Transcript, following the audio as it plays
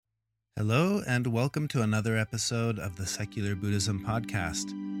Hello, and welcome to another episode of the Secular Buddhism Podcast.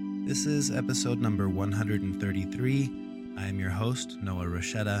 This is episode number 133. I am your host, Noah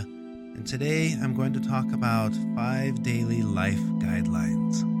Rochetta, and today I'm going to talk about 5 daily life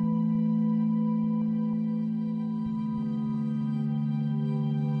guidelines.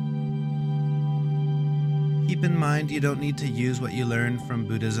 Keep in mind, you don't need to use what you learned from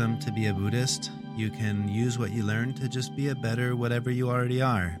Buddhism to be a Buddhist. You can use what you learned to just be a better whatever you already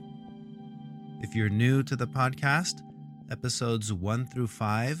are. If you're new to the podcast, episodes 1 through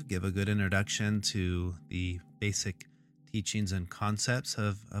 5 give a good introduction to the basic teachings and concepts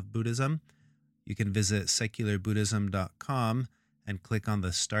of Buddhism. You can visit secularbuddhism.com and click on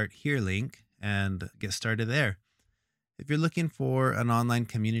the Start Here link and get started there. If you're looking for an online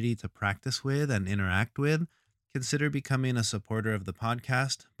community to practice with and interact with, consider becoming a supporter of the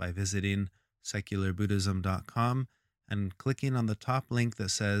podcast by visiting secularbuddhism.com and clicking on the top link that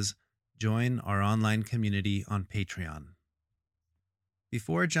says Join our online community on Patreon.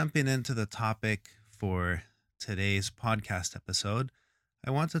 Before jumping into the topic for today's podcast episode,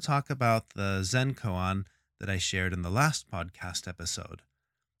 I want to talk about the Zen koan that I shared in the last podcast episode.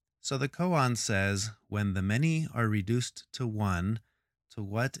 So the koan says, when the many are reduced to one, to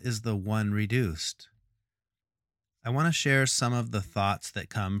what is the one reduced? I want to share some of the thoughts that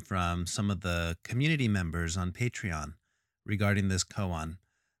come from some of the community members on Patreon regarding this koan.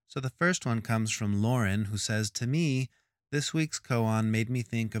 So the first one comes from Lauren, who says, to me, this week's koan made me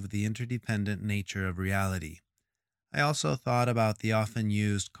think of the interdependent nature of reality. I also thought about the often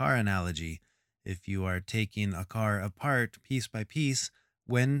used car analogy. If you are taking a car apart piece by piece,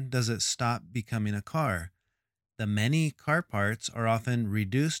 when does it stop becoming a car? The many car parts are often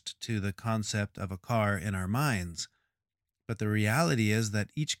reduced to the concept of a car in our minds. But the reality is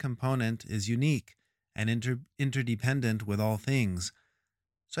that each component is unique and interdependent with all things.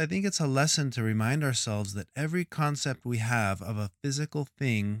 So I think it's a lesson to remind ourselves that every concept we have of a physical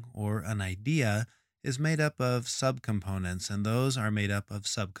thing or an idea is made up of subcomponents, and those are made up of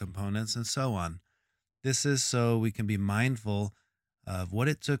subcomponents, and so on. This is so we can be mindful of what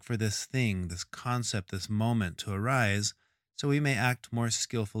it took for this thing, this concept, this moment to arise, so we may act more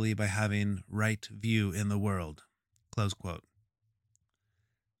skillfully by having right view in the world. Close quote.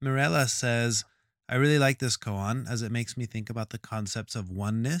 Mirella says, I really like this koan as it makes me think about the concepts of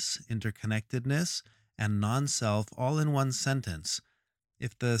oneness, interconnectedness, and non-self all in one sentence.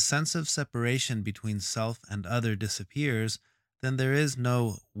 If the sense of separation between self and other disappears, then there is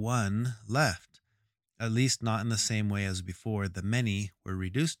no one left, at least not in the same way as before the many were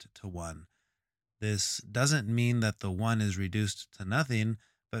reduced to one. This doesn't mean that the one is reduced to nothing,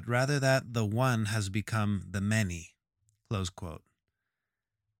 but rather that the one has become the many. Close quote.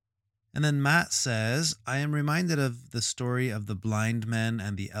 And then Matt says, I am reminded of the story of the blind men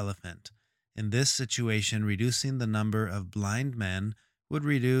and the elephant. In this situation, reducing the number of blind men would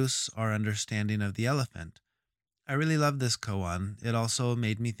reduce our understanding of the elephant. I really love this koan. It also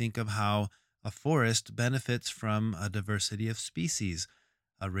made me think of how a forest benefits from a diversity of species.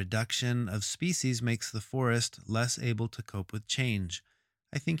 A reduction of species makes the forest less able to cope with change.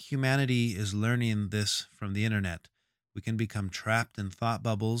 I think humanity is learning this from the internet. We can become trapped in thought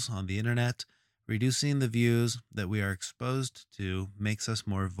bubbles on the internet. Reducing the views that we are exposed to makes us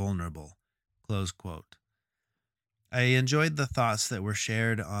more vulnerable. Close quote. I enjoyed the thoughts that were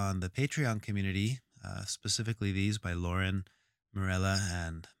shared on the Patreon community, specifically these by Lauren, Mirella,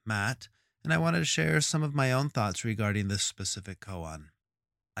 and Matt, and I wanted to share some of my own thoughts regarding this specific koan.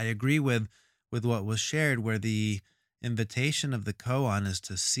 I agree with what was shared, where the invitation of the koan is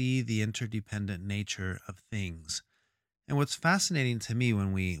to see the interdependent nature of things. And what's fascinating to me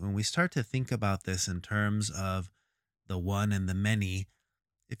when we start to think about this in terms of the one and the many,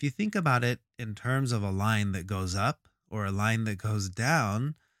 if you think about it in terms of a line that goes up or a line that goes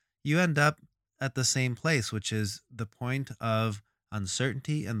down, you end up at the same place, which is the point of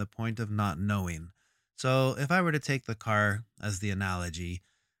uncertainty and the point of not knowing. So if I were to take the car as the analogy,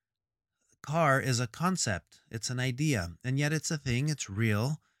 car is a concept, it's an idea, and yet it's a thing, it's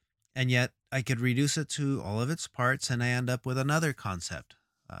real. And yet I could reduce it to all of its parts and I end up with another concept.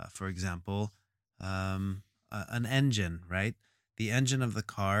 For example, an engine, right? The engine of the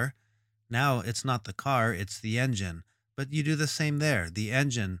car. Now it's not the car, it's the engine. But you do the same there. The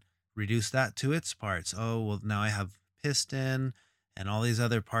engine, reduce that to its parts. Oh, well, now I have piston and all these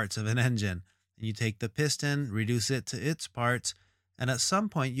other parts of an engine. And you take the piston, reduce it to its parts. And at some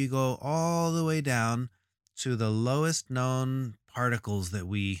point you go all the way down to the lowest known particles that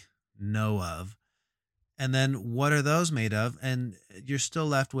we know of. And then what are those made of? And you're still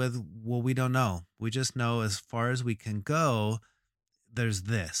left with, well, we don't know. We just know as far as we can go, there's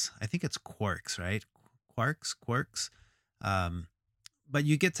this. I think it's quarks, right? Quarks. Um, but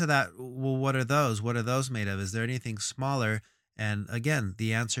you get to that. Well, what are those? What are those made of? Is there anything smaller? And again,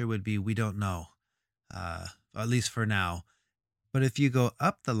 the answer would be we don't know, uh, at least for now. But if you go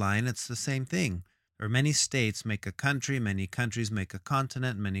up the line, it's the same thing. Or many states make a country, many countries make a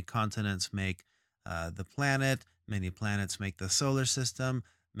continent, many continents make the planet, many planets make the solar system,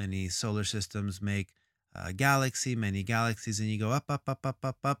 many solar systems make a galaxy, many galaxies, and you go up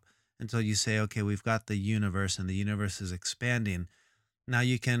until you say, okay, we've got the universe, and the universe is expanding. Now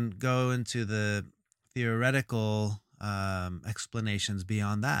you can go into the theoretical explanations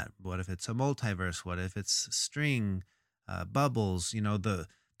beyond that. What if it's a multiverse? What if it's string, bubbles? The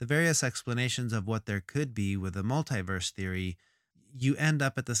various explanations of what there could be with a multiverse theory. You end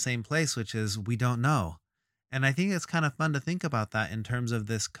up at the same place, which is we don't know. And I think it's kind of fun to think about that in terms of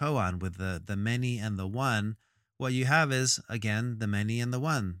this koan with the many and the one. What you have is, again, the many and the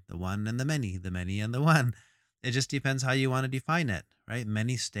one and the many and the one. It just depends how you want to define it, right?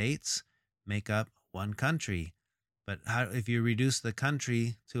 Many states make up one country. But if you reduce the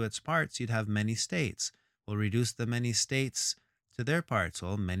country to its parts, you'd have many states. We'll reduce the many states to their parts.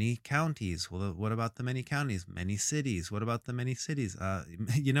 Well, many counties. Well, what about the many counties? Many cities. What about the many cities?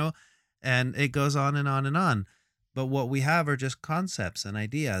 And it goes on and on and on. But what we have are just concepts and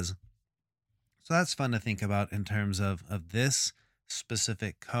ideas. So that's fun to think about in terms of this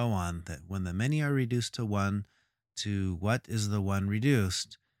specific koan, that when the many are reduced to one, to what is the one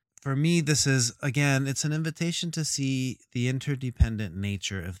reduced? For me, this is, again, it's an invitation to see the interdependent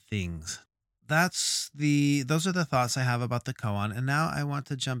nature of things. Those are the thoughts I have about the koan. And now I want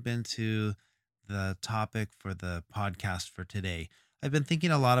to jump into the topic for the podcast for today. I've been thinking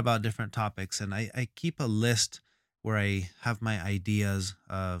a lot about different topics, and I keep a list where I have my ideas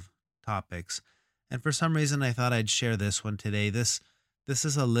of topics. And for some reason, I thought I'd share this one today. This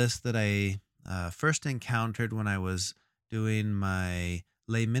is a list that I first encountered when I was doing my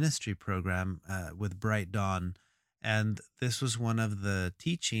lay ministry program with Bright Dawn. And this was one of the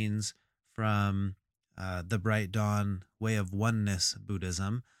teachings from the Bright Dawn way of oneness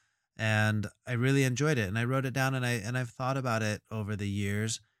Buddhism. And I really enjoyed it. And I wrote it down, and I've thought about it over the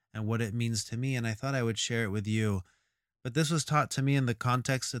years and what it means to me. And I thought I would share it with you. But this was taught to me in the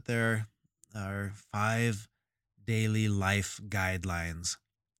context that there are 5 daily life guidelines.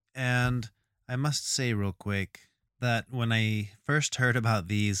 And I must say real quick that when I first heard about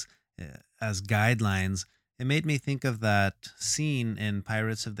these as guidelines, it made me think of that scene in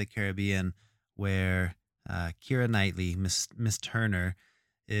Pirates of the Caribbean where Keira Knightley, Miss Turner,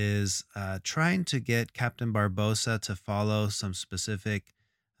 is trying to get Captain Barbossa to follow some specific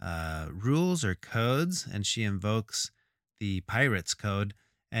rules or codes, and she invokes the Pirates Code,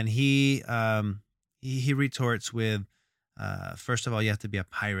 and he retorts with, first of all, you have to be a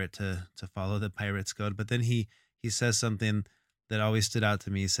pirate to follow the Pirates Code, but then he says something that always stood out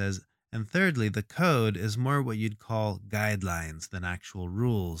to me. He says, and thirdly, the code is more what you'd call guidelines than actual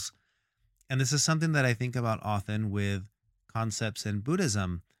rules. And this is something that I think about often with concepts in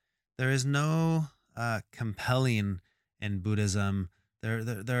Buddhism. There is no compelling in Buddhism.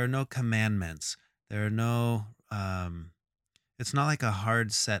 There are no commandments. There are no. It's not like a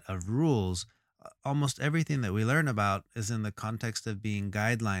hard set of rules. Almost everything that we learn about is in the context of being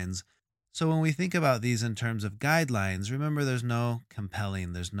guidelines. So when we think about these in terms of guidelines, remember there's no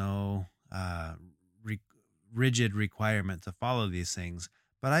compelling. There's no rigid requirement to follow these things.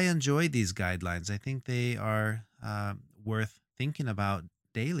 But I enjoy these guidelines. I think they are worth thinking about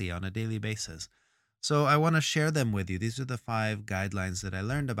daily, on a daily basis. So I want to share them with you. These are the 5 guidelines that I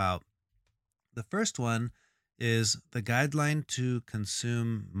learned about. The first one is the guideline to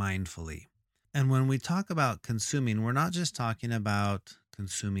consume mindfully. And when we talk about consuming, we're not just talking about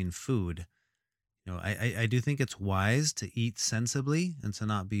consuming food. I do think it's wise to eat sensibly and to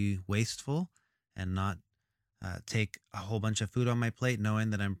not be wasteful and not take a whole bunch of food on my plate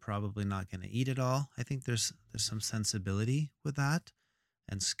knowing that I'm probably not going to eat it all. I think there's some sensibility with that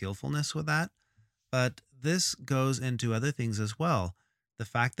and skillfulness with that. But this goes into other things as well. The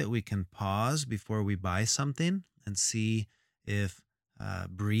fact that we can pause before we buy something and see if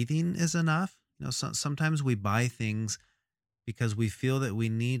breathing is enough. Sometimes we buy things because we feel that we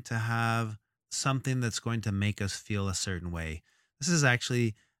need to have something that's going to make us feel a certain way. This is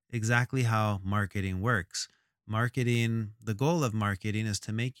actually exactly how marketing works. The goal of marketing is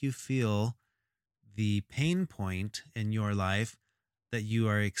to make you feel the pain point in your life that you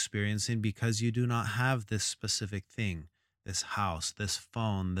are experiencing because you do not have this specific thing, this house, this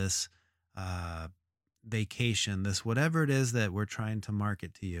phone, this vacation, this whatever it is that we're trying to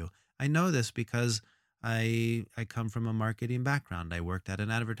market to you. I know this because I come from a marketing background. I worked at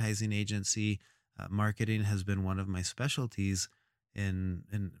an advertising agency. Marketing has been one of my specialties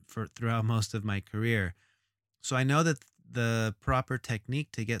in for throughout most of my career. So I know that the proper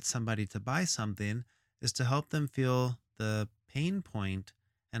technique to get somebody to buy something is to help them feel the pain point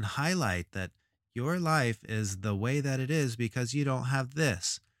and highlight that your life is the way that it is because you don't have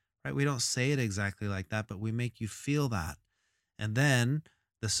this, right? We don't say it exactly like that, but we make you feel that. And then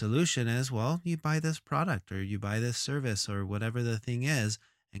the solution is, well, you buy this product or you buy this service or whatever the thing is.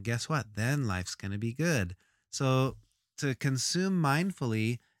 And guess what? Then life's going to be good. So to consume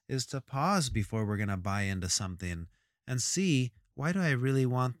mindfully is to pause before we're going to buy into something and see, why do I really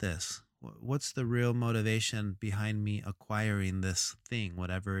want this? What's the real motivation behind me acquiring this thing,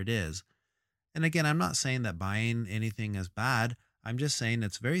 whatever it is? And again, I'm not saying that buying anything is bad. I'm just saying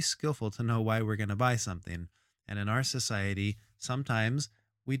it's very skillful to know why we're going to buy something. And in our society, sometimes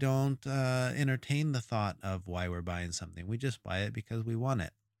we don't entertain the thought of why we're buying something. We just buy it because we want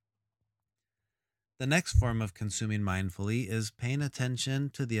it. The next form of consuming mindfully is paying attention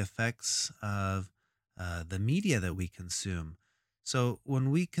to the effects of the media that we consume. So,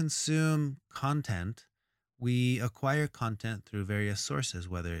 when we consume content, we acquire content through various sources,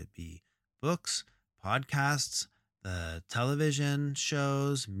 whether it be books, podcasts, the television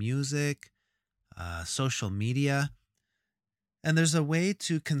shows, music, social media. And there's a way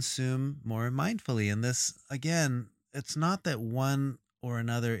to consume more mindfully. And this, again, it's not that one or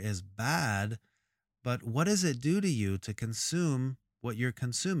another is bad, but what does it do to you to consume what you're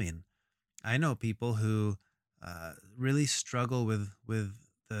consuming? I know people who really struggle with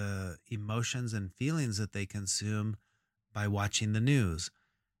the emotions and feelings that they consume by watching the news.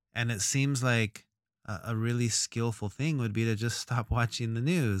 And it seems like a really skillful thing would be to just stop watching the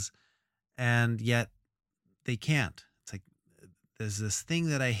news. And yet they can't. It's like there's this thing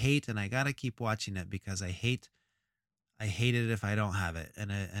that I hate and I got to keep watching it because I hate it if I don't have it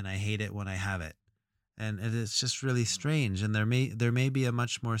and I hate it when I have it. And it's just really strange. And there may be a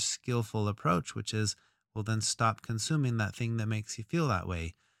much more skillful approach, which is, well, then stop consuming that thing that makes you feel that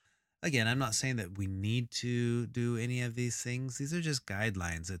way. Again, I'm not saying that we need to do any of these things. These are just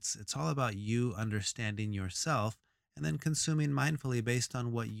guidelines. It's all about you understanding yourself and then consuming mindfully based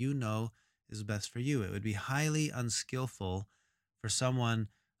on what you know is best for you. It would be highly unskillful for someone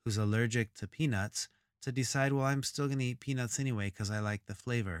who's allergic to peanuts to decide, well, I'm still going to eat peanuts anyway because I like the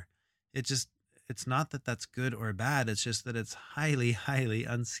flavor. It's not that that's good or bad. It's just that it's highly, highly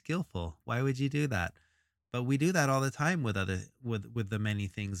unskillful. Why would you do that? But we do that all the time with the many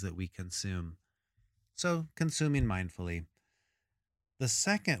things that we consume. So consuming mindfully. The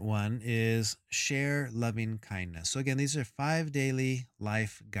second one is share loving kindness. So again, these are 5 daily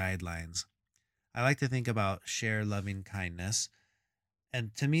life guidelines. I like to think about share loving kindness.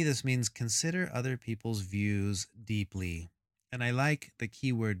 And to me, this means consider other people's views deeply. And I like the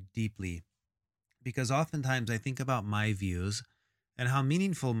keyword deeply because oftentimes I think about my views and how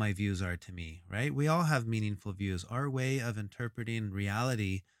meaningful my views are to me, right? We all have meaningful views. Our way of interpreting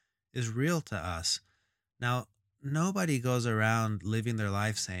reality is real to us. Now, nobody goes around living their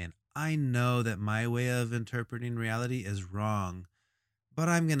life saying, I know that my way of interpreting reality is wrong, but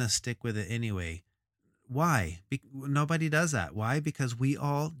I'm going to stick with it anyway. Why? Nobody does that. Why? Because we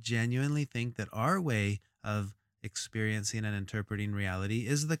all genuinely think that our way of experiencing and interpreting reality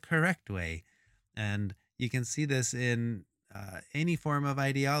is the correct way. And you can see this in any form of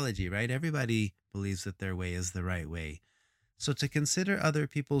ideology, right? Everybody believes that their way is the right way. So to consider other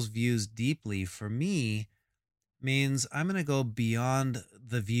people's views deeply, for me, means I'm going to go beyond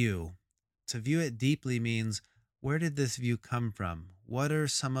the view. To view it deeply means, where did this view come from? What are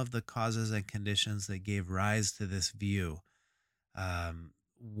some of the causes and conditions that gave rise to this view?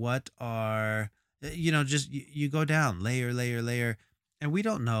 What are, just you go down layer, and we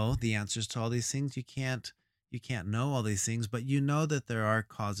don't know the answers to all these things. You can't know all these things, but you know that there are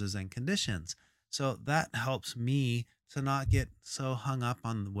causes and conditions. So that helps me to not get so hung up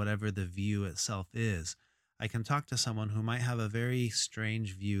on whatever the view itself is. I can talk to someone who might have a very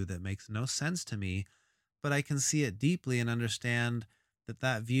strange view that makes no sense to me, but I can see it deeply and understand that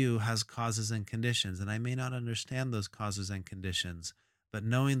that view has causes and conditions. And I may not understand those causes and conditions, but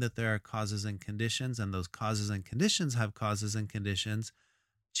knowing that there are causes and conditions and those causes and conditions have causes and conditions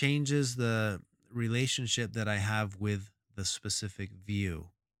changes the relationship that I have with the specific view.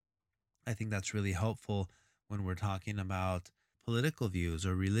 I think that's really helpful when we're talking about political views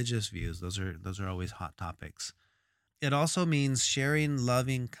or religious views. Those are always hot topics. It also means sharing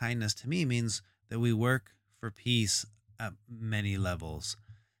loving kindness. To me means that we work for peace at many levels.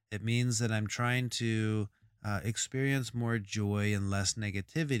 It means that I'm trying to experience more joy and less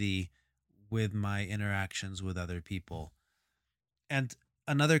negativity with my interactions with other people. And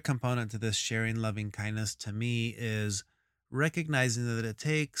another component to this sharing loving kindness to me is recognizing that it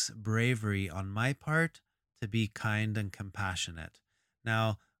takes bravery on my part to be kind and compassionate.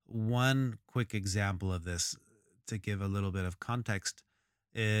 Now, one quick example of this to give a little bit of context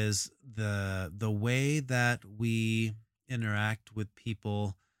is the way that we interact with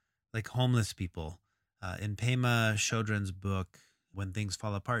people like homeless people. In Pema Chodron's book, When Things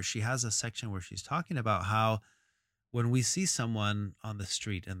Fall Apart, she has a section where she's talking about how when we see someone on the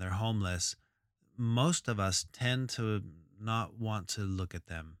street and they're homeless, most of us tend to not want to look at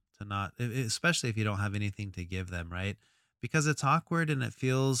them, to not, especially if you don't have anything to give them, right? Because it's awkward and it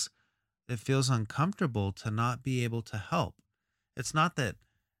feels uncomfortable to not be able to help. It's not that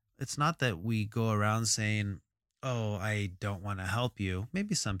it's not that we go around saying, "Oh, I don't want to help you."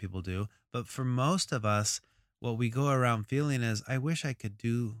 Maybe some people do, but for most of us, what we go around feeling is, "I wish I could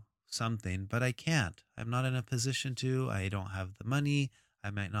do something, but I can't. I'm not in a position to. I don't have the money. I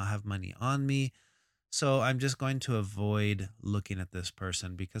might not have money on me. So I'm just going to avoid looking at this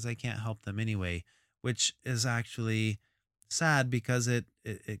person because I can't help them anyway," which is actually sad because it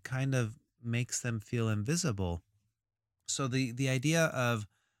kind of makes them feel invisible. So the idea of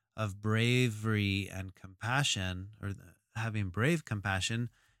bravery and compassion, or having brave compassion,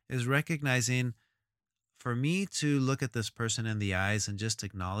 is recognizing, for me to look at this person in the eyes and just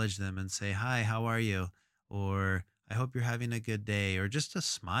acknowledge them and say, "Hi, how are you?" Or "I hope you're having a good day," or just a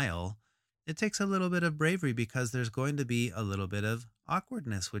smile. It takes a little bit of bravery because there's going to be a little bit of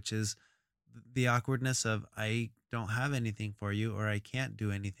awkwardness, which is the awkwardness of, "I don't have anything for you," or "I can't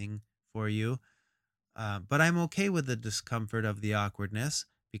do anything for you." But I'm okay with the discomfort of the awkwardness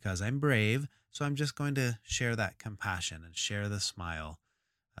because I'm brave. So I'm just going to share that compassion and share the smile.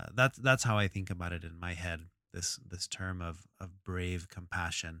 That's how I think about it in my head. This term of brave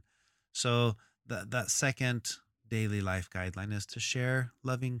compassion. So that second daily life guideline is to share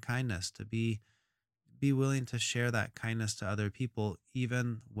loving kindness, to be willing to share that kindness to other people,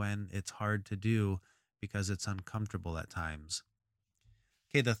 even when it's hard to do because it's uncomfortable at times.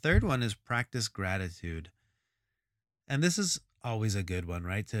 Okay, the third one is practice gratitude. And this is always a good one,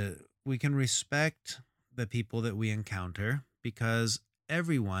 right? We can respect the people that we encounter because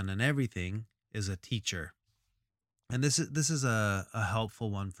everyone and everything is a teacher. And this is a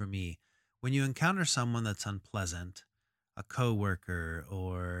helpful one for me. When you encounter someone that's unpleasant, a coworker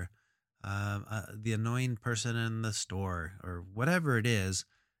or the annoying person in the store or whatever it is,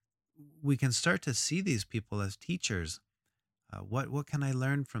 we can start to see these people as teachers. What can I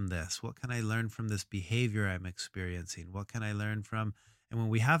learn from this? What can I learn from this behavior I'm experiencing? What can I learn from? And when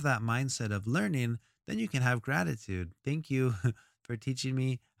we have that mindset of learning, then you can have gratitude. Thank you for teaching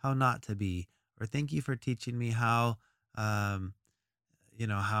me how not to be, or thank you for teaching me how, um,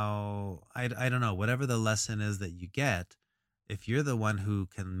 how I don't know, whatever the lesson is that you get. If you're the one who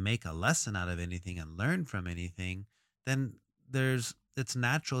can make a lesson out of anything and learn from anything, then it's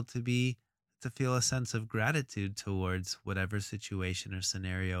natural to feel a sense of gratitude towards whatever situation or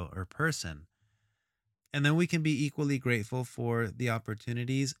scenario or person. And then we can be equally grateful for the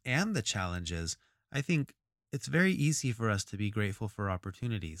opportunities and the challenges. I think it's very easy for us to be grateful for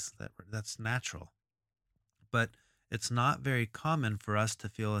opportunities. That's natural. But it's not very common for us to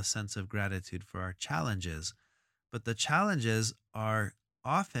feel a sense of gratitude for our challenges. But the challenges are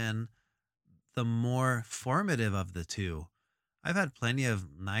often the more formative of the two. I've had plenty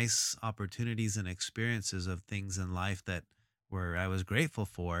of nice opportunities and experiences of things in life that where I was grateful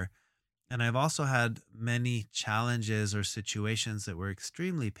for. And I've also had many challenges or situations that were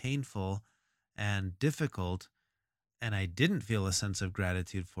extremely painful and difficult, and I didn't feel a sense of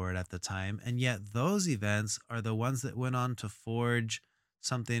gratitude for it at the time. And yet, those events are the ones that went on to forge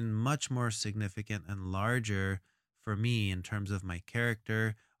something much more significant and larger for me in terms of my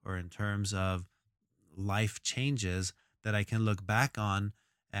character or in terms of life changes that I can look back on.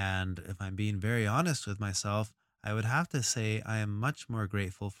 And if I'm being very honest with myself, I would have to say I am much more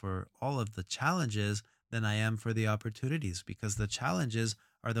grateful for all of the challenges than I am for the opportunities, because the challenges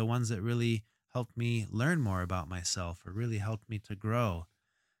are the ones that really helped me learn more about myself or really helped me to grow.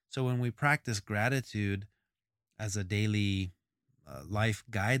 So when we practice gratitude as a daily life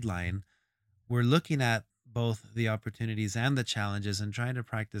guideline, we're looking at both the opportunities and the challenges and trying to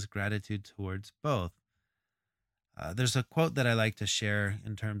practice gratitude towards both. There's a quote that I like to share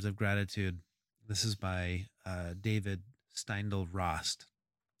in terms of gratitude. This is by David Steindl Rost.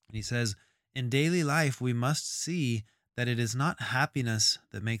 And he says, "In daily life, we must see that it is not happiness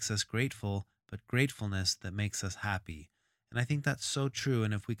that makes us grateful, but gratefulness that makes us happy." And I think that's so true.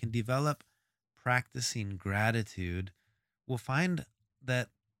 And if we can develop practicing gratitude, we'll find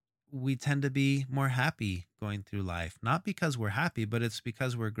that we tend to be more happy going through life, not because we're happy, but it's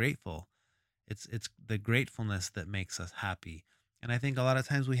because we're grateful. It's the gratefulness that makes us happy. And I think a lot of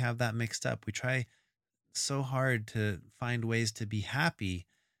times we have that mixed up. We try so hard to find ways to be happy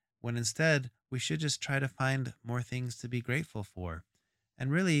when instead we should just try to find more things to be grateful for.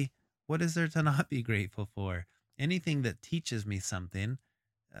 And really, what is there to not be grateful for? Anything that teaches me something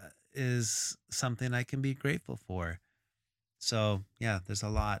is something I can be grateful for. So, yeah, there's a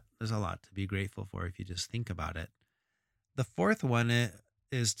lot to be grateful for if you just think about it. The fourth one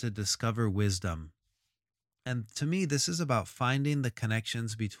is to discover wisdom. And to me, this is about finding the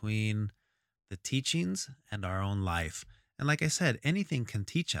connections between the teachings and our own life. And like I said, anything can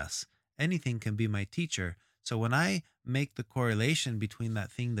teach us, anything can be my teacher. So when I make the correlation between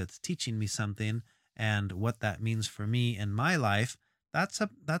that thing that's teaching me something and what that means for me in my life, that's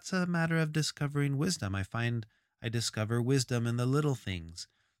a matter of discovering wisdom. I discover wisdom in the little things,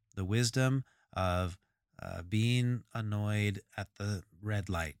 the wisdom of being annoyed at the red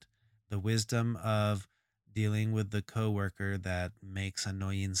light, the wisdom of dealing with the coworker that makes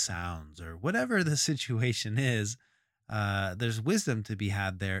annoying sounds, or whatever the situation is. There's wisdom to be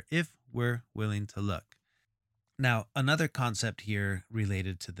had there if we're willing to look. Now, another concept here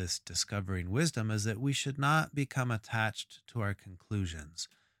related to this discovering wisdom is that we should not become attached to our conclusions.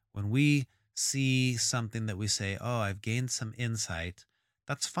 When we see something that we say, oh, I've gained some insight,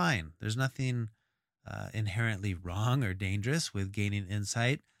 that's fine. There's nothing inherently wrong or dangerous with gaining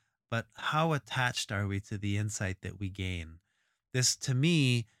insight, but how attached are we to the insight that we gain? This to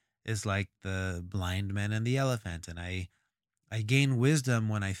me is like the blind man and the elephant. And I gain wisdom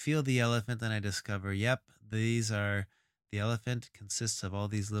when I feel the elephant and I discover, yep, the elephant consists of all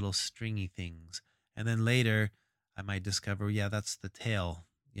these little stringy things. And then later I might discover, yeah, that's the tail.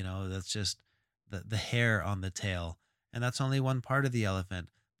 That's just the hair on the tail. And that's only one part of the elephant.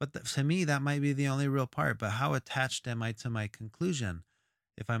 But to me, that might be the only real part. But how attached am I to my conclusion?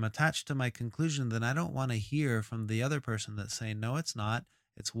 If I'm attached to my conclusion, then I don't want to hear from the other person that's saying, no, it's not.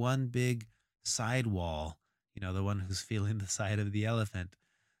 It's one big side wall, the one who's feeling the side of the elephant.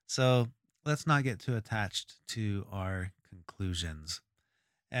 So let's not get too attached to our conclusions.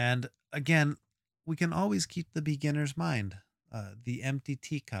 And again, we can always keep the beginner's mind, the empty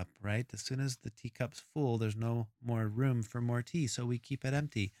teacup, right? As soon as the teacup's full, there's no more room for more tea. So we keep it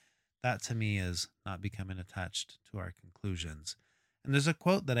empty. That to me is not becoming attached to our conclusions. And there's a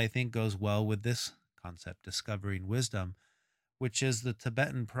quote that I think goes well with this concept, discovering wisdom, which is the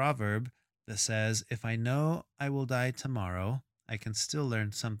Tibetan proverb that says, if I know I will die tomorrow, I can still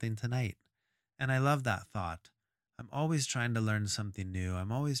learn something tonight. And I love that thought. I'm always trying to learn something new.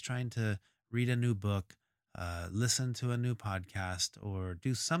 I'm always trying to read a new book, listen to a new podcast, or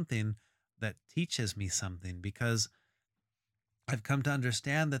do something that teaches me something, because I've come to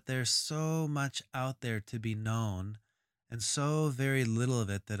understand that there's so much out there to be known and so very little of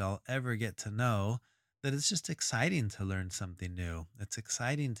it that I'll ever get to know, that it's just exciting to learn something new. It's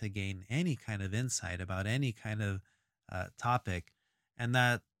exciting to gain any kind of insight about any kind of topic. And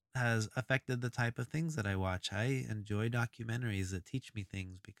that has affected the type of things that I watch. I enjoy documentaries that teach me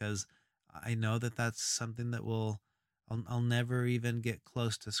things because I know that that's something that I'll never even get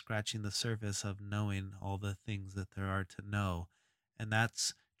close to scratching the surface of knowing all the things that there are to know. And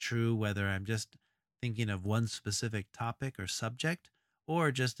that's true whether I'm just thinking of one specific topic or subject,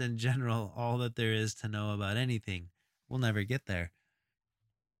 or just in general, all that there is to know about anything. We'll never get there.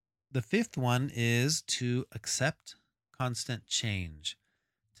 The fifth one is to accept constant change.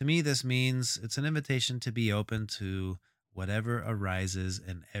 To me, this means it's an invitation to be open to whatever arises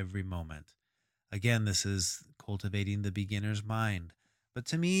in every moment. Again, this is cultivating the beginner's mind. But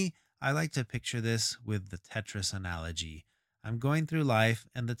to me, I like to picture this with the Tetris analogy. I'm going through life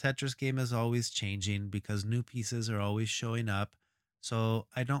and the Tetris game is always changing because new pieces are always showing up. So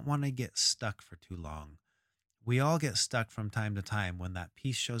I don't want to get stuck for too long. We all get stuck from time to time when that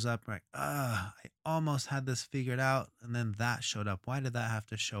piece shows up. We're like, I almost had this figured out. And then that showed up. Why did that have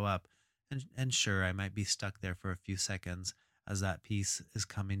to show up? And sure, I might be stuck there for a few seconds as that piece is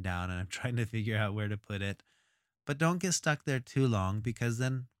coming down and I'm trying to figure out where to put it. But don't get stuck there too long, because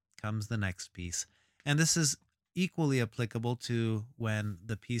then comes the next piece. And this is equally applicable to when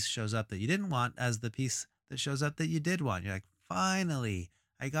the piece shows up that you didn't want as the piece that shows up that you did want. You're like, finally,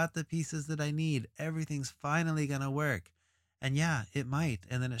 I got the pieces that I need. Everything's finally going to work. And yeah, it might.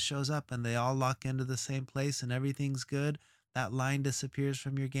 And then it shows up and they all lock into the same place and everything's good. That line disappears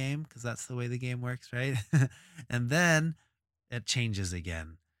from your game because that's the way the game works, right? And then it changes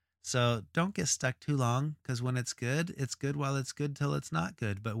again. So don't get stuck too long, because when it's good while it's good till it's not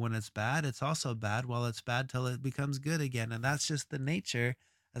good. But when it's bad, it's also bad while it's bad till it becomes good again. And that's just the nature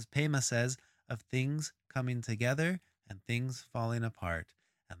as Pema says, of things coming together and things falling apart.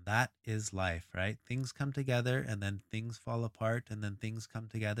 And that is life, right? Things come together and then things fall apart, and then things come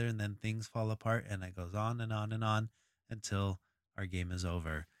together and then things fall apart. And it goes on and on and on until our game is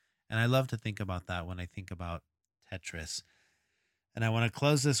over. And I love to think about that when I think about Tetris. And I want to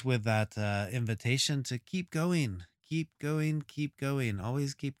close this with that invitation to keep going, keep going, keep going,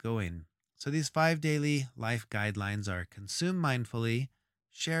 always keep going. So these 5 daily life guidelines are: consume mindfully,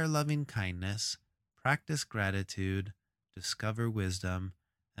 share loving kindness, practice gratitude, discover wisdom,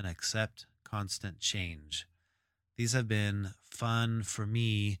 and accept constant change. These have been fun for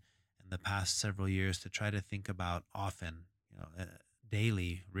me in the past several years to try to think about often,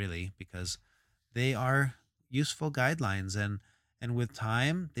 daily, really, because they are useful guidelines, and with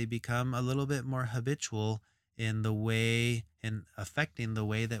time they become a little bit more habitual in affecting the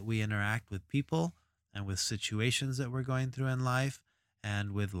way that we interact with people and with situations that we're going through in life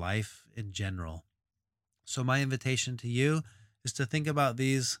and with life in general. So my invitation to you is to think about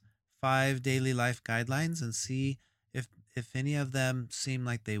these 5 daily life guidelines and see if any of them seem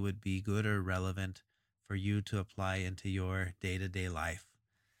like they would be good or relevant for you to apply into your day-to-day life.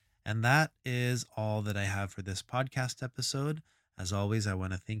 And that is all that I have for this podcast episode. As always, I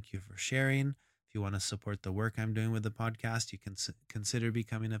want to thank you for sharing. If you want to support the work I'm doing with the podcast, you can consider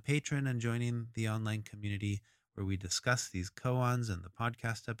becoming a patron and joining the online community where we discuss these koans and the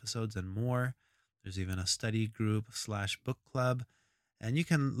podcast episodes and more. There's even a study group /book club. And you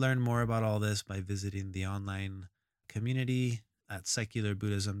can learn more about all this by visiting the online community at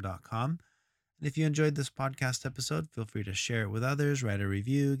secularbuddhism.com. And if you enjoyed this podcast episode, feel free to share it with others, write a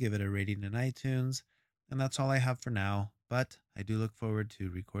review, give it a rating in iTunes. And that's all I have for now. But I do look forward to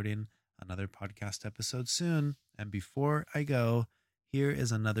recording another podcast episode soon. And before I go, here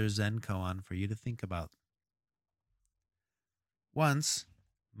is another Zen koan for you to think about. Once,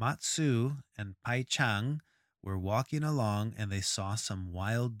 Matsu and Pai Chang were walking along and they saw some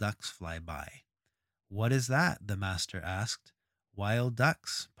wild ducks fly by. "What is that?" the master asked. "Wild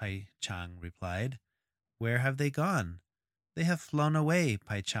ducks," Pai Chang replied. "Where have they gone?" "They have flown away,"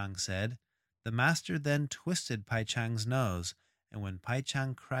 Pai Chang said. The master then twisted Pai Chang's nose, and when Pai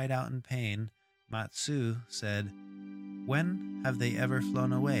Chang cried out in pain, Matsu said, "When have they ever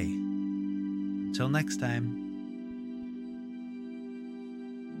flown away?" Until next time.